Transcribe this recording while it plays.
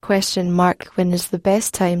When is the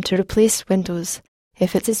best time to replace windows?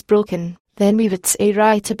 If it is broken, then we would say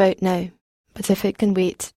right about now. But if it can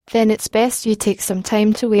wait, then it's best you take some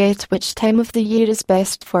time to wait which time of the year is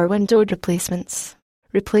best for window replacements.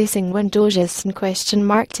 Replacing windows is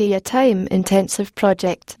a time-intensive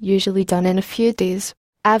project, usually done in a few days.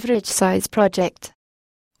 Average size project.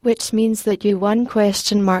 Which means that you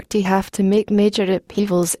have to make major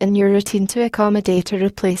upheavals in your routine to accommodate a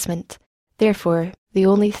replacement. Therefore, the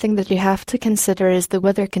only thing that you have to consider is the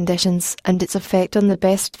weather conditions and its effect on the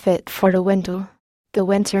best fit for a window. The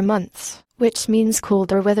winter months, which means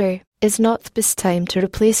colder weather, is not the best time to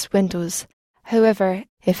replace windows. However,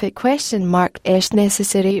 if it is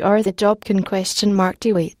necessary or the job can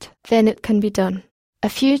wait, then it can be done. A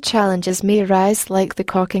few challenges may arise, like the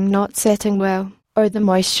caulking not setting well, or the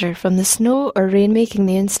moisture from the snow or rain making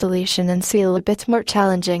the installation and sale a bit more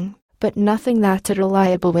challenging, but nothing that a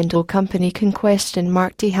reliable window company can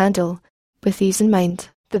handle. With these in mind,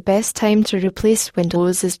 the best time to replace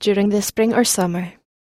windows is during the spring or summer.